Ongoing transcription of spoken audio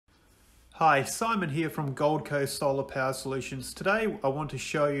Hi, Simon here from Gold Coast Solar Power Solutions. Today I want to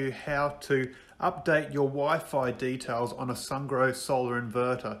show you how to update your Wi-Fi details on a Sungrow solar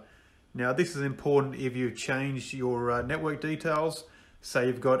inverter. Now this is important if you've changed your network details. Say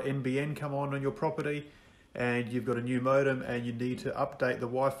you've got NBN come on your property and you've got a new modem and you need to update the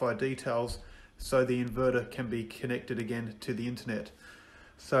Wi-Fi details so the inverter can be connected again to the internet.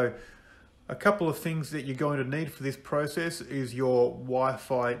 So a couple of things that you're going to need for this process is your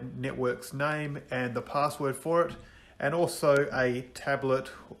Wi-Fi network's name and the password for it, and also a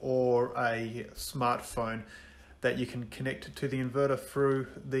tablet or a smartphone that you can connect to the inverter through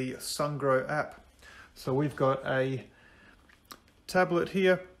the Sungrow app. So we've got a tablet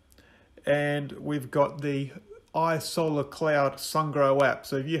here and we've got the iSolarCloud Sungrow app.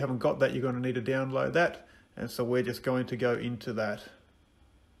 So if you haven't got that, you're going to need to download that, and so we're just going to go into that.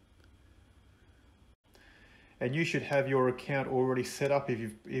 And you should have your account already set up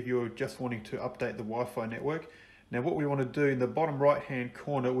if you're just wanting to update the Wi-Fi network. Now what we want to do, in the bottom right hand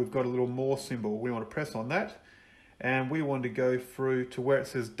corner, we've got a little more symbol. We want to press on that and we want to go through to where it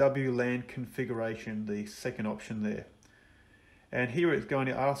says WLAN configuration, the second option there. And here it's going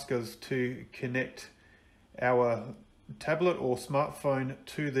to ask us to connect our tablet or smartphone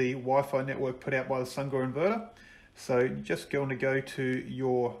to the Wi-Fi network put out by the Sungrow inverter. So you're just going to go to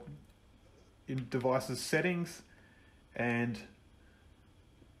your devices settings and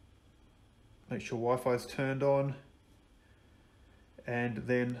make sure Wi-Fi is turned on, and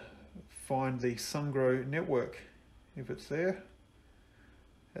then find the Sungrow network if it's there.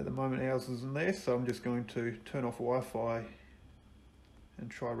 At the moment ours isn't there, so I'm just going to turn off Wi-Fi and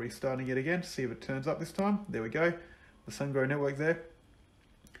try restarting it again to see if it turns up this time. There we go, the Sungrow network there.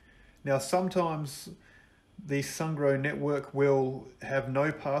 Now sometimes the Sungrow network will have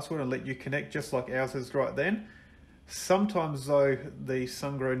no password and let you connect just like ours is right then. Sometimes though, the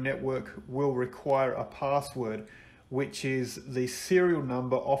Sungrow network will require a password, which is the serial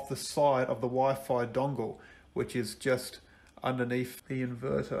number off the side of the Wi-Fi dongle, which is just underneath the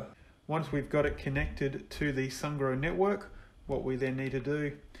inverter. Once we've got it connected to the Sungrow network, what we then need to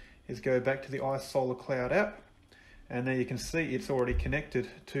do is go back to the iSolarCloud app, and there you can see it's already connected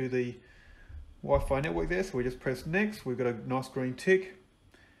to the Wi-Fi network there. So we just press next, we've got a nice green tick,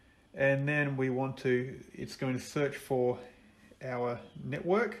 and then we want to, it's going to search for our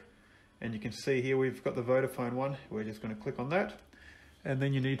network, and you can see here we've got the Vodafone one. We're just going to click on that, and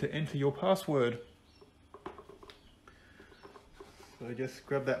then you need to enter your password. So just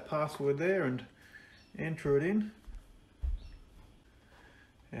grab that password there and enter it in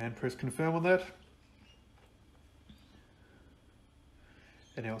and press confirm on that.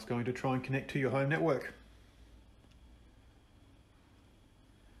 And now it's going to try and connect to your home network.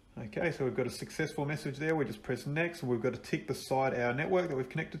 Okay, so we've got a successful message there. We just press next and we've got to tick beside our network that we've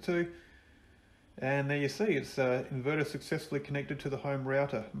connected to. And there you see it's inverter successfully connected to the home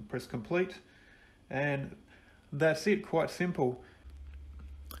router. Press complete. And that's it, quite simple.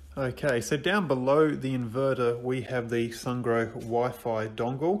 Okay, so down below the inverter we have the Sungrow Wi-Fi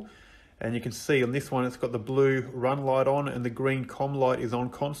dongle. And you can see on this one, it's got the blue run light on and the green comm light is on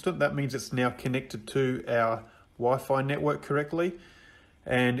constant. That means it's now connected to our Wi-Fi network correctly.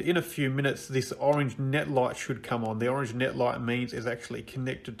 And in a few minutes, this orange net light should come on. The orange net light means it's actually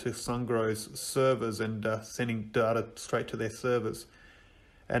connected to Sungrow's servers and sending data straight to their servers.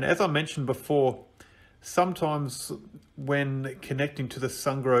 And as I mentioned before, sometimes when connecting to the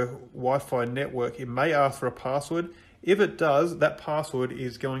Sungrow Wi-Fi network, it may ask for a password. If it does, that password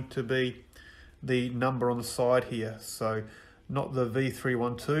is going to be the number on the side here. So not the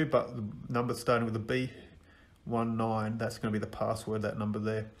V312, but the number starting with the B19. That's going to be the password, that number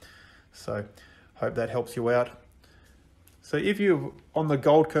there. So hope that helps you out. So if you're on the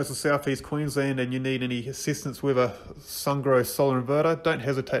Gold Coast of Southeast Queensland and you need any assistance with a Sungrow solar inverter, don't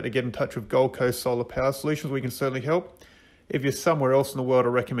hesitate to get in touch with Gold Coast Solar Power Solutions. We can certainly help. If you're somewhere else in the world, I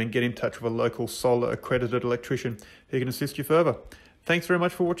recommend getting in touch with a local solar accredited electrician who can assist you further. Thanks very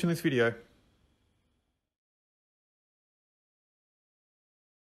much for watching this video.